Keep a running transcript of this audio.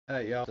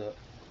Hey y'all, what's up?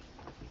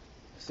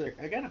 So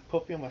I got a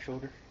puppy on my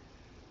shoulder,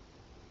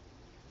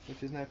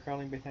 which is now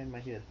crawling behind my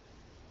head.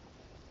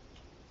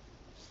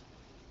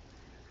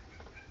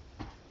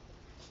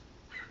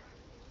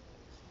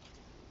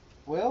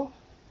 Well,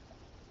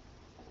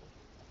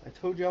 I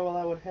told y'all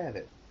I would have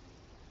it,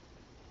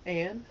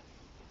 and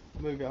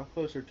move y'all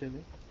closer to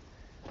me.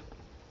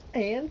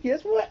 And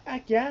guess what? I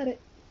got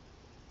it.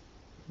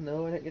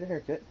 No, I didn't get a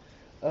haircut.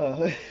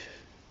 Uh,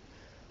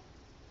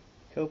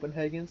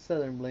 Copenhagen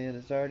Southern Blend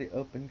is already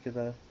open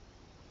because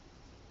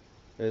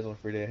there's only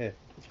 3 days ahead.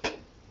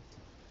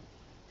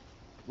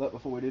 But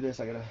before we do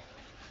this, I gotta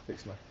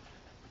fix my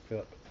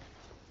cup.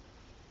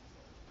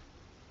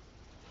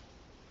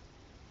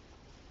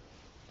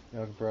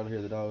 Y'all can probably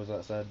hear the dogs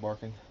outside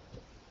barking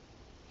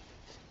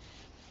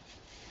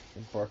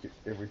and bark at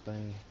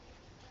everything.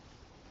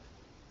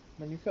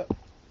 My new cup.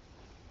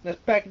 That's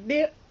pack of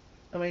dip.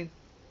 I mean,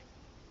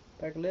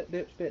 pack of lip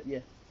dip spit.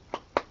 Yeah.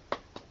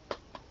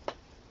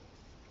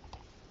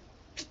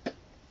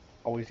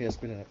 Always has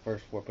spit in it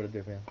first before I put a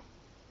dip in.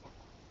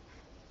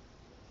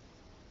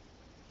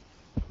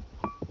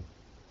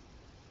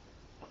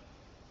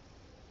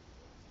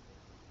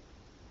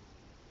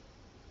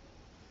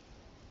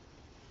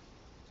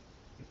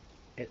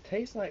 It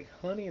tastes like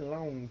honey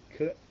long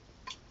cut.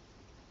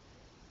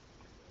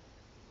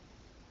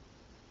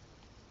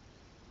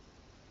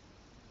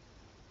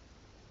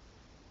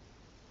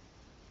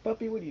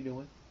 Puppy, what are you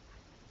doing?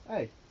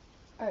 Hey,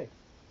 hey,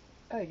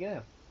 hey, get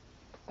down.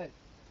 Hey,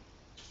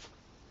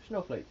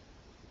 Snowflake.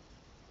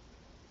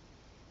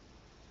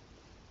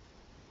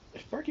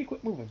 Sparky,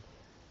 quit moving.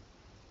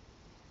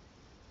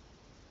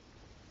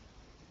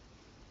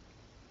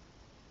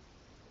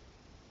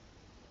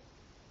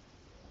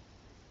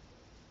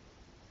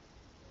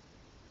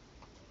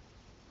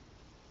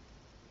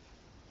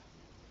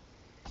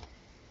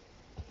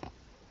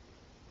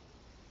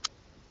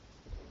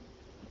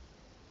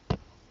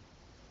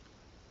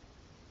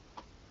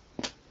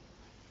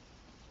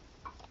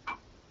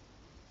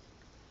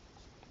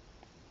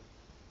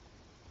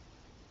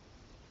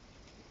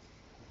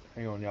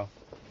 Hang on, y'all.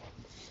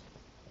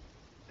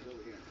 Over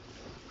here.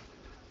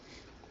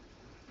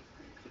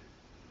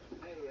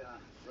 Hey,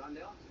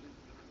 Rondell?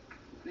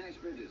 Nash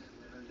Bridges.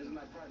 This is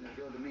my partner,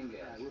 Joe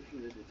Dominguez. We're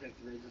from the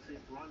detective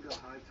agency. Rondell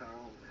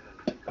Hightower.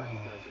 Thank God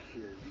you guys are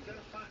here. You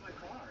gotta find my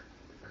car.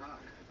 Car?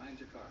 Find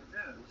your car.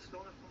 Yeah, it was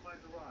stolen from my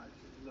garage.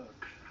 Look,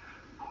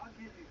 I'll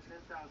give you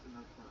 10,000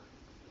 up front.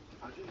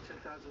 I'll give you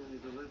 10,000 when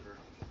you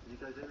deliver. You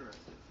guys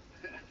interested?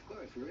 Of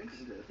course, we're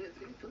interested.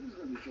 Who's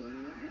gonna be showing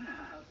you?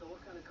 Yeah. So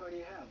what kind of car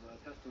do you have? A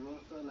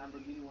Testarossa,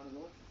 Lamborghini, one of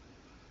those?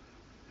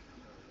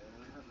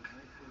 I have a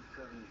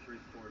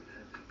 1973 Ford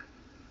Pinto.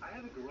 I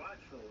have a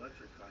garage full of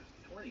electric cars,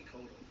 20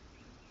 total.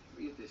 Let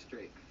me get this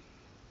straight.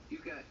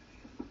 You've got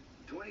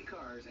 20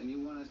 cars and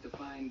you want us to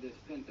find this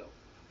Pinto.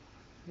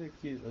 The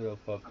cute little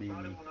puppy. I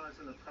brought him when I was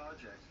in the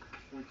projects.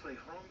 When we play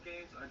home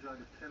games, I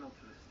drive the Pinto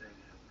to the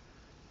stadium.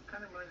 It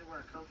kind of reminds me where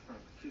I come from.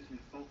 It keeps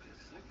me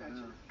focused. I got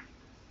you.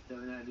 Do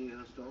you have an idea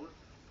who stole it?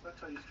 I'll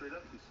tell you straight up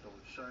who stole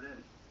it. Sade.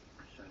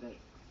 Sade?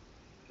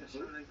 Yeah,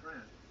 Sade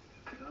Grant.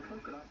 I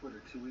broke it off with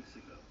her 2 weeks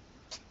ago.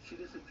 She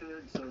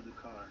disappeared, so did the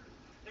car.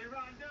 Hey,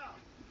 Rondell,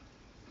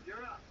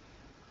 you're up.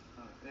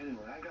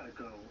 Anyway, I gotta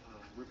go.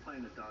 We're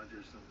playing the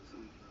Dodgers this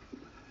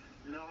weekend.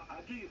 You know,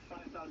 I'll give you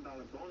 $5,000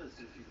 bonus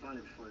if you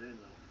find it before then,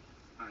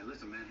 though. All right,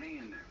 listen, man,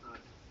 hang in there.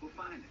 We'll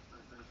find it.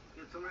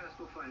 Get somebody else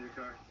go find your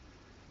car.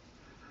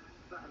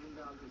 $1,000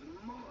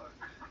 more.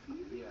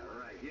 Yeah,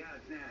 right. Yeah,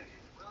 it's Nash.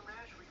 Well,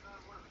 Nash, we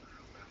found one of the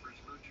crew members,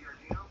 Lou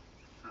Giardino.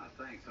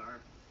 Thanks,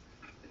 Harv.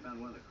 They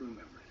found one of the crew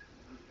members.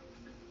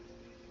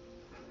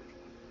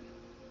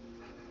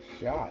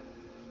 Shot.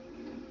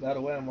 By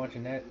the way, I'm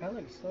watching that. I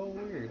look so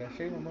weird. I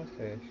shaved my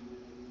mustache.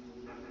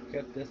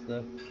 Kept this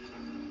though.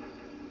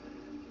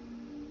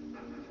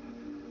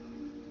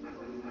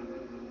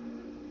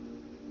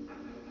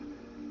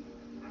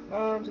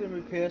 Mom's gonna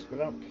be pissed, but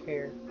I don't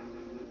care.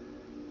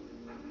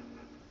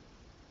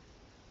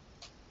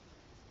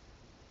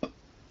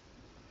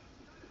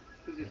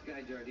 Who's this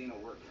guy Giardino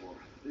work for?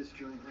 This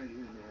joint right here,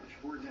 Nash.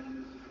 Ford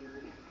Avenue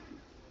Security.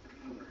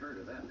 Never heard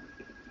of that one.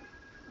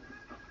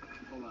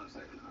 Hold on a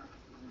second, Harv.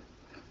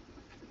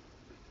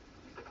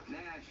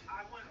 Nash.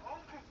 I went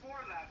home for 4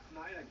 last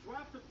night. I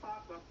dropped the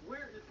pop-up.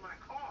 Where is my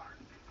car?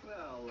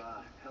 Well,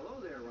 hello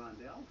there,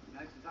 Rondell.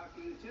 Nice to talk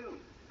to you, too.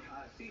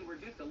 See, we're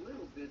just a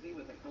little busy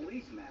with a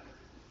police matter.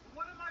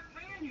 What am I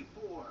paying you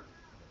for?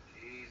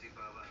 Easy,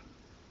 Bubba.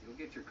 You'll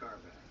get your car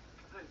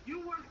back. If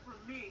you work for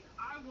me,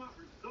 I want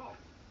results.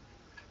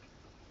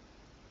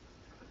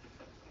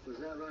 Was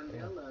that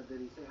Rondell?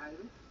 Did he say hi to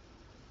me?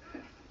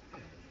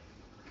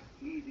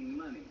 Easy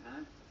money,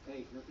 huh?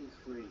 Hey, nothing's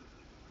free.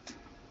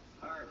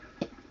 Harv,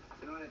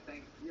 you know what I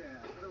think? Yeah,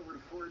 head over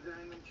to Ford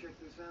Diamond, check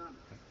this out.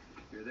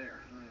 You're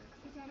there. All right.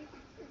 Hey, Daddy,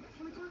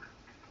 can we talk?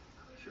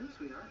 Sure,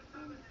 sweetheart.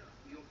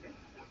 You okay?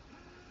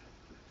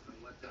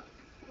 What's up?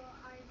 Well,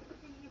 I've been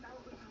thinking about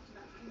what we talked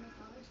about in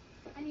college,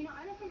 and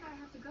I don't think I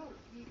have to go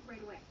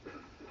right away.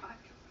 What?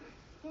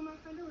 Well, my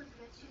friend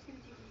Elizabeth, she's going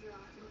to take a year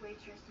off as a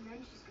waitress, and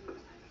then she's going to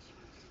decide what she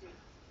wants to do.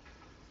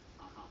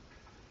 Uh-huh.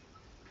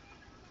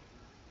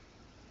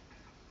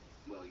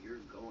 Well, you're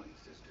going,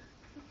 sister.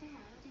 But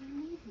Dad, do you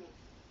need me?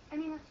 I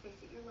mean, let's face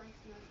it, your life,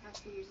 the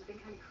past few years has been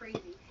kind of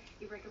crazy.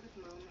 You break up with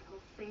Mom, that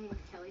whole thing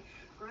with Kelly.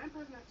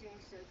 Grandpa's not doing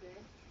so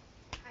good.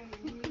 I mean,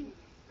 you need me,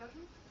 don't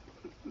you?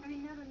 I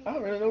mean, now that I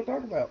don't really know what to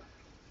talk about.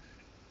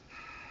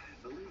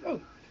 Believe it Oh, or come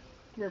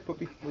not, here,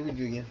 puppy. I Look at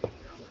you again. take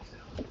care of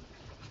myself.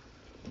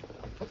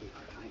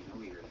 Sweetheart, I know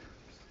you're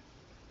nervous.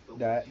 But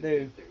once That you do.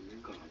 get there,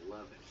 you're gonna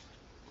love it.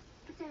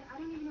 But Dad, I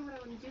don't even know what I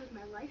want to do with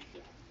my life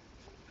yet.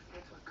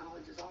 That's what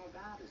college is all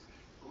about, is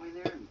going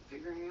there and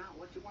figuring out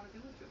what you want to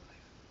do with your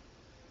life.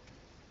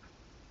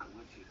 I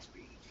want you to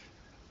be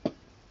the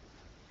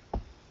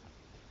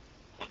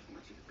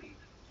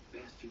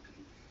best you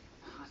can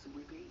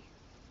possibly be.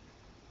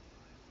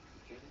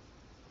 You get it?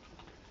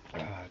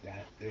 Ah,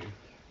 that do.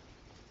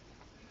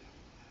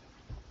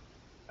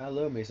 I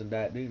love me some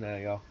that do now,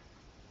 y'all.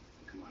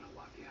 Come on, I'll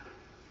walk you out.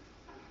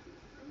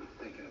 I'm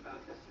thinking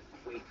about this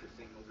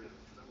waitressing over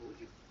the summer. Would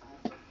you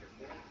your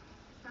head?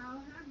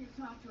 I'll have you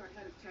talk to our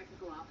head of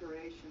technical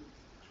operations.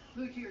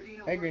 Lou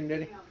Giordino Hey, works,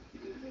 Granddaddy. you know. I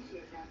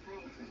appreciate that,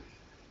 thanks.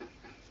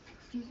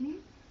 Excuse me?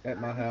 At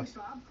my This is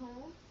house. Bob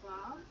Cole.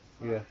 Bob?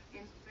 Yeah.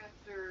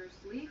 Inspector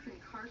Sleeth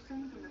and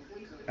Carson from the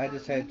police I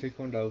just had department. 2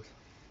 corn dogs.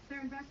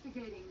 They're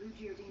investigating Lou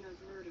Giordino's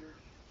murder.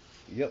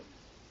 Yep.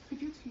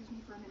 Could you excuse me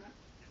for a minute?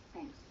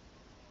 Thanks.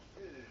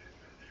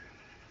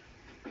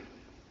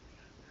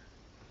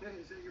 Hey,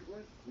 is that your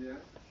boy? Yeah.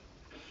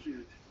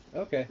 Cute.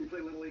 Okay. You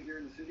play Little League here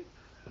in the city?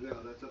 No,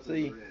 that's up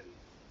See. in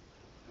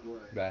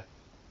Loren. Why? Bye.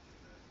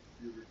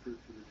 You recruit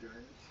for the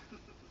Giants?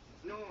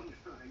 No, I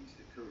used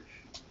to coach.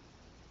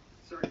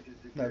 Sorry to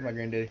That's my digress.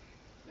 granddaddy.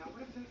 Now,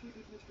 what exactly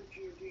did Mr.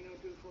 Giordino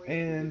do for you?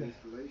 And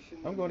Installation,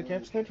 I'm going to morning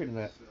campus country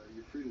tonight. trips.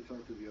 You're free to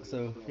talk to the other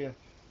So, yeah.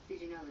 installers.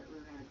 Did you know that Lou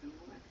had a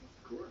criminal record?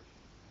 Of course.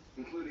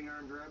 Including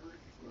armed robbery?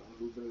 Well,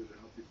 who better to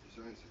help you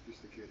design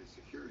sophisticated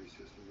security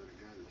system than a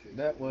guy who takes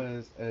That it in?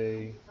 was How did a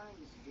you find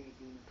Mr.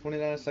 Giordino?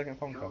 29-second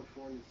phone call.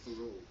 California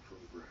parole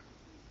program.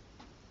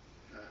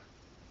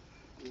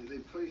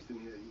 They placed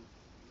him here.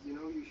 You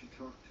know who you should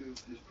talk to?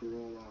 His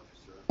parole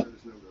officer. I've got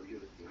his number. I'll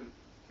give it to him.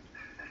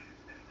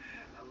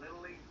 A Little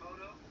League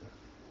photo?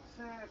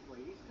 Exactly.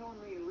 He's telling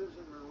me he lives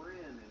in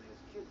Marin and his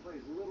kid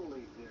plays Little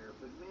League there.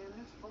 But man,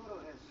 this photo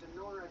has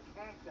Sonora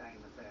cacti in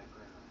the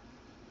background.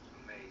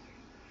 Amazing.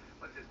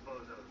 What's his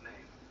bozo's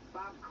name?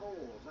 Bob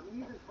Coles. I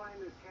mean, you can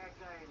find this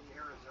cacti in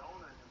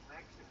Arizona, New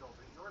Mexico,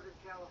 but Northern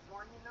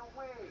California, no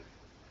way.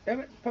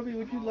 Damn it, puppy,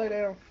 would I'm you all lay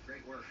over. down?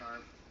 Great work,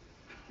 Harv.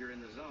 You're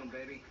in the zone,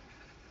 baby.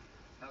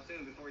 How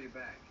soon before you're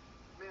back?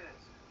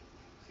 Minutes.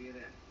 See you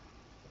then.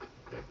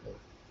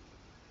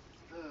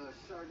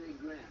 Sade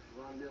Grant,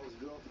 Rondell's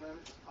girlfriend.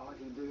 All I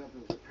can dig up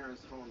is her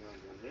parents' phone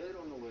number, and they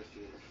don't know where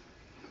she is.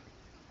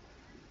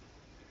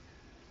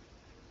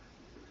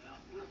 Well,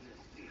 we'll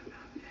just see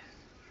about this.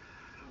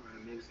 All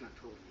right, maybe it's not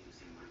totally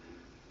easy money.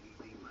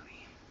 Easy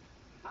money.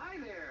 Hi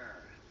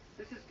there.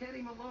 This is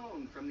Teddy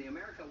Malone from the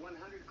America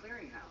 100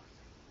 Clearinghouse.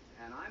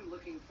 And I'm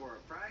looking for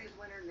a prize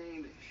winner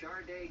named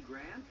Sade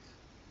Grant.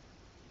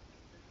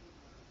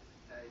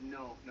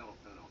 No.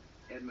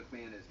 Ed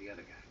McMahon is the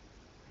other guy.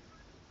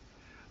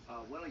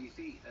 Well, you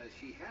see,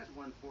 she has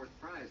won fourth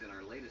prize in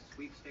our latest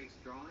sweepstakes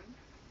drawing.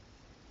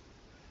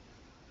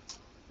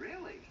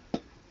 Really?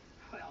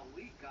 Well,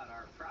 we've got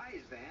our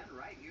prize van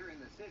right here in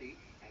the city,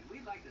 and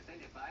we'd like to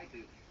send it by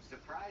to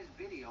surprise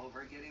video of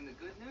her getting the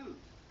good news.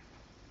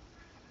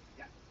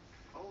 Yeah.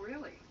 Oh,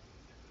 really?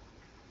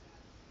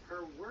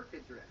 Her work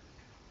address.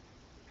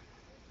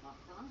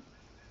 Uh-huh.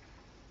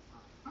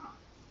 Uh-huh.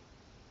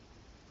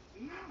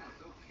 Yes,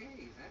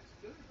 okay. That's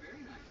good.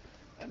 Very nice.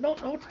 I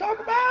don't know what to I talk got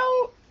it.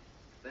 about.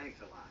 Thanks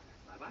a lot.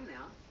 Bye-bye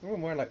now. We're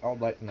wearing like all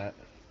black tonight.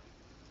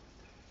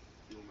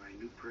 You're my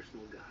new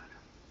personal god.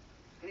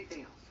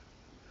 Anything else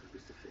would be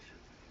sufficient.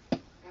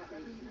 Wait a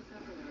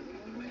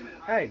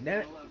minute, Hey, Harvey's damn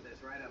it. gonna love this.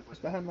 Right up It's with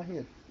us. behind my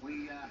head.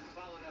 We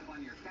followed up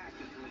on your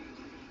cactus lead.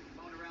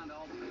 Phoned around to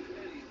all the big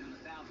cities in the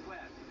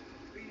Southwest.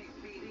 Phoenix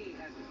PD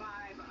has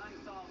 5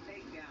 unsolved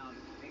takedowns.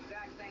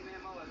 Exact same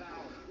MO as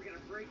ours. We got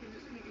a break in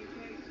this stinking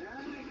case?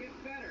 It gets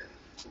better.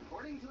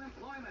 According to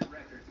employment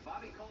records,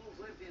 Bobby Coles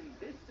lived in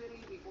this city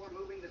before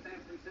moving to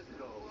San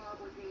Francisco. What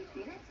would be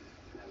Phoenix?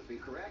 That would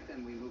be correct,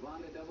 and we move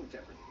on to double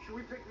jeopardy. Should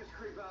we pick this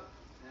creep up?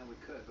 Yeah, we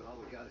could, but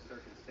all we got is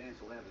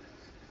circumstantial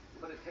evidence.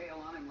 Put a tail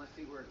on him, let's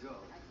see where it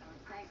goes.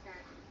 Excellent. Thanks, Dad.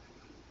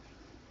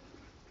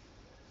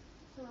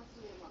 So I'll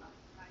see you tomorrow.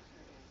 I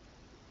sure did.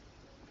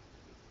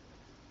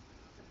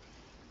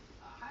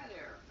 Hi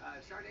there,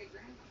 Sade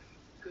Grant.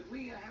 Could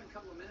we have a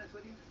couple of minutes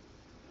with you?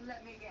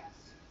 Let me guess.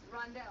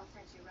 Rondell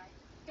sent you, right?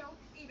 Don't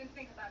even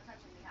think about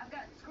touching me. I've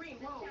got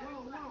screamed Whoa, and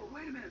shouted loud.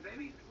 wait a minute,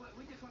 baby.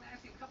 We just want to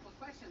ask you a couple of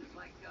questions,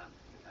 like,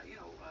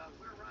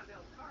 where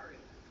Rondell's car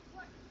is.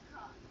 What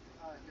car?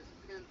 His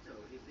Pinto.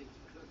 He thinks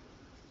you took it.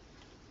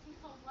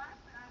 No, why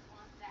would I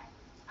want that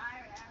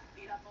tired ass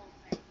beat up old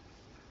thing?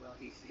 Well,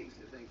 he seems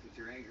to think that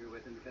you're angry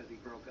with him because he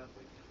broke up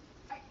with you.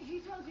 He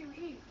told you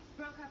he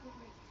broke up with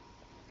me.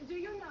 Do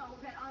you know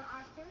that on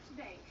our first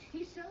date,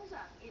 he shows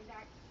up in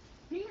that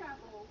beat-up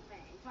old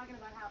thing, talking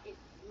about how it's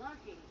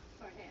lucky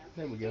for him,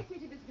 There we go. takes me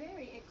to this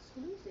very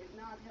exclusive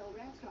Nob Hill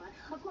restaurant.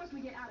 Of course,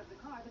 we get out of the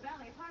car. The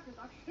valet parkers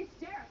are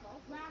hysterical,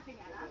 laughing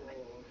at us. But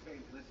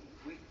Okay, listen,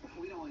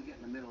 we don't want to get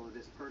in the middle of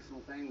this personal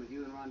thing with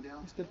you and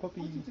Rondell. Mr.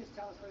 Puppy. Why don't you just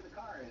tell us where the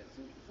car is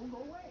and we'll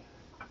go away?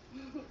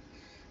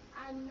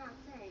 I'm not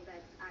saying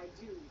that I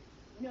do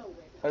know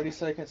where the 30 car is,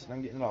 seconds and but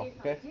I'm getting it off, if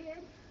I okay?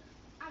 did,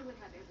 I would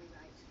have every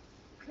right.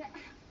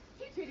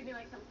 He treated me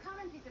like some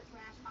common piece of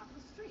trash off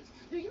the street.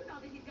 Do you know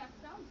that he's got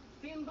some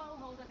bimbo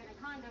holed up in a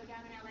condo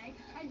down in L.A.?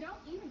 And don't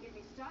even get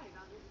me started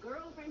on this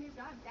girlfriend he's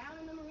got down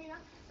in the marina.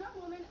 Some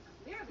woman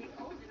clearly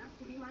old enough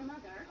to be my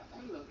mother.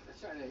 Hey, look,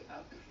 Saturday,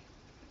 tell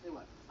you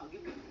what, I'll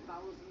give you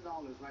 $1,000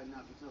 right now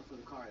if you tell us where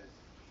the car is.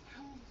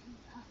 $1,000.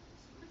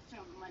 Put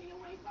your money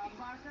away, Bob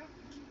Barker.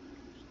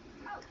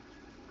 Oh,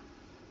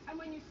 and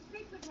when you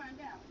speak with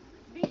Rondell,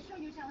 be sure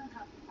you tell him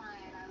how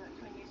fine I looked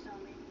when you saw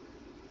me.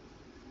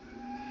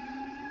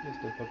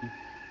 Mr. Puppy.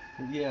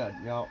 But yeah,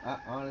 y'all, I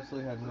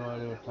honestly had no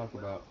idea what to talk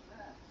about.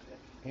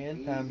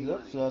 And time's Easy up,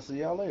 money. so I'll see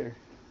y'all later.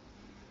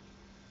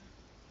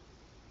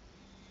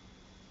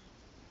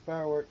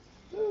 Fireworks.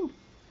 Woo!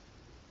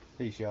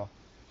 Peace, y'all.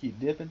 Keep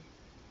dipping.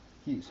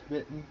 Keep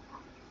spitting.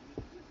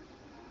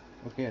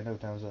 Okay, I know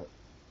time's up.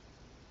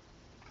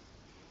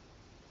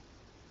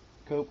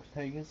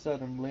 Copenhagen,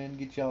 Southern Blend.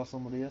 Get y'all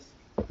some of this.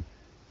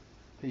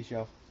 Peace,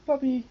 y'all.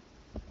 Puppy.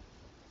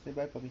 Say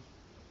bye, puppy.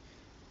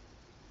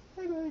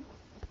 Bye bye.